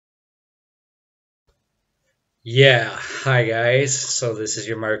Yeah, hi guys. So this is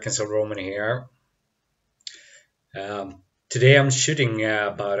your American Soul Roman here. Today I'm shooting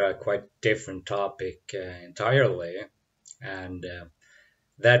about a quite different topic entirely, and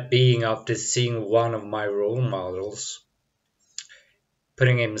that being after seeing one of my role models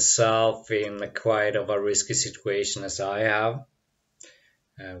putting himself in quite of a risky situation as I have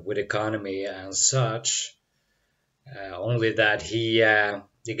with economy and such. Only that he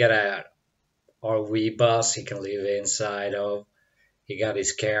got a RV bus he can live inside of. He got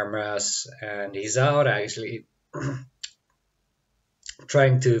his cameras and he's out actually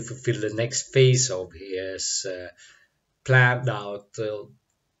trying to fulfill the next phase of his planned out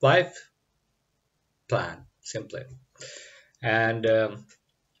life plan, simply. And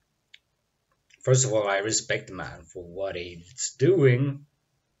first of all, I respect the man for what he's doing,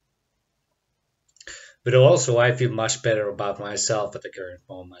 but also I feel much better about myself at the current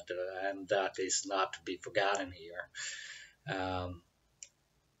moment, and that is not to be forgotten here. Um,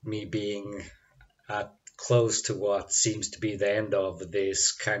 Me being at close to what seems to be the end of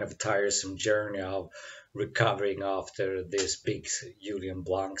this kind of tiresome journey of recovering after this big Julian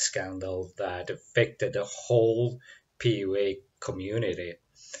Blanc scandal that affected the whole PUA community.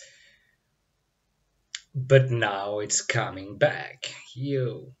 But now it's coming back.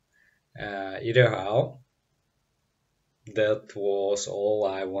 Either how, that was all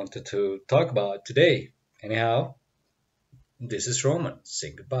I wanted to talk about today. Anyhow, this is Roman.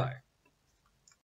 Say goodbye.